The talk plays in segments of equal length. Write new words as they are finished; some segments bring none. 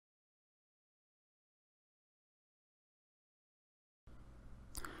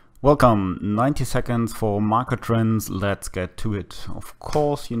Welcome, 90 seconds for market trends. Let's get to it. Of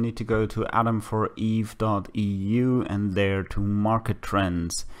course, you need to go to adam4eve.eu and there to market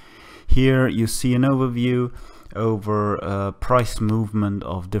trends. Here you see an overview over price movement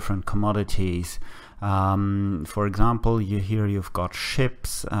of different commodities. For example, here you've got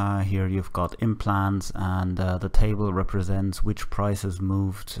ships, here you've got implants, and the table represents which prices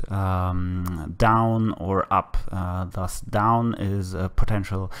moved down or up. Thus down is a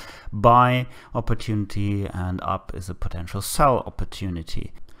potential buy opportunity and up is a potential sell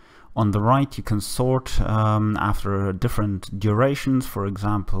opportunity. On the right you can sort after different durations, for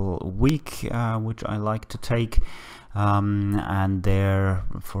example week, which I like to take. And there,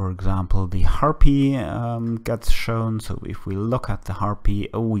 for example, the harpy gets shown. So if we look at the harpy,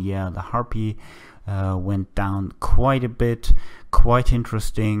 oh yeah, the harpy went down quite a bit. Quite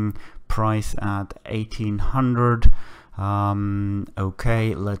interesting. Price at 1800.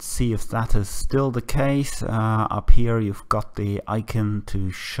 Okay, let's see if that is still the case. Up here you've got the icon to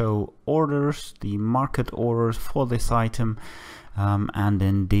show orders, the market orders for this item. And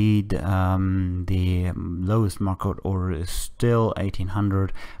indeed the lowest market order is still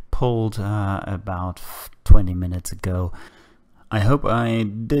 1800, pulled about 20 minutes ago. I hope I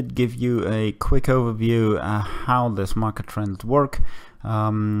did give you a quick overview how this market trends work.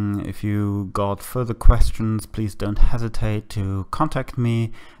 If you got further questions, please don't hesitate to contact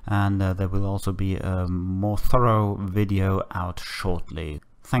me, and there will also be a more thorough video out shortly.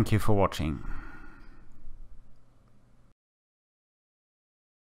 Thank you for watching.